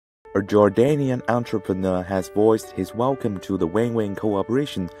A Jordanian entrepreneur has voiced his welcome to the win-win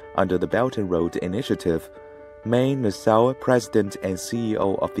cooperation under the Belt and Road Initiative. Main Nassau, president and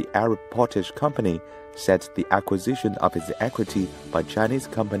CEO of the Arab Potash Company, said the acquisition of its equity by Chinese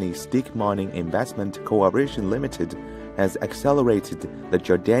company Stick Mining Investment Corporation Limited has accelerated the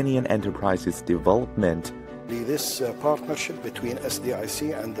Jordanian enterprise's development. This partnership between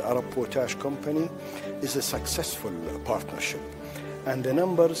SDIC and the Arab Potash Company is a successful partnership, and the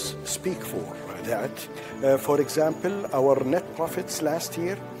numbers speak for that. For example, our net profits last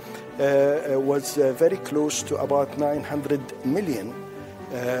year was very close to about 900 million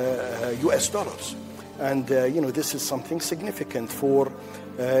US dollars. And, this is something significant for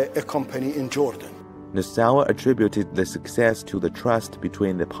a company in Jordan. Nassau attributed the success to the trust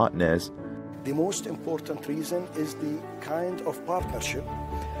between the partners. The most important reason is the kind of partnership,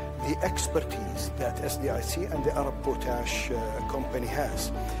 the expertise that SDIC and the Arab Potash Company has.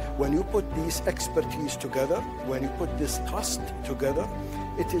 When you put these expertise together, when you put this trust together,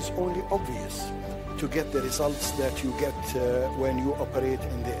 it is only obvious to get the results that you get when you operate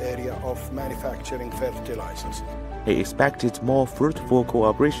in the area of manufacturing fertilizers. He expected more fruitful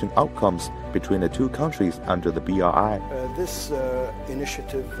cooperation outcomes between the two countries under the BRI. This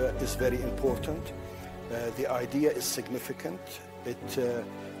initiative is very important. The idea is significant. It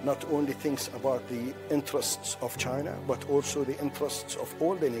not only thinks about the interests of China, but also the interests of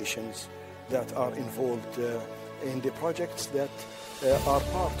all the nations that are involved in the projects that are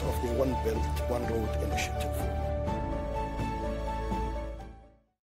part of the One Belt, One Road initiative.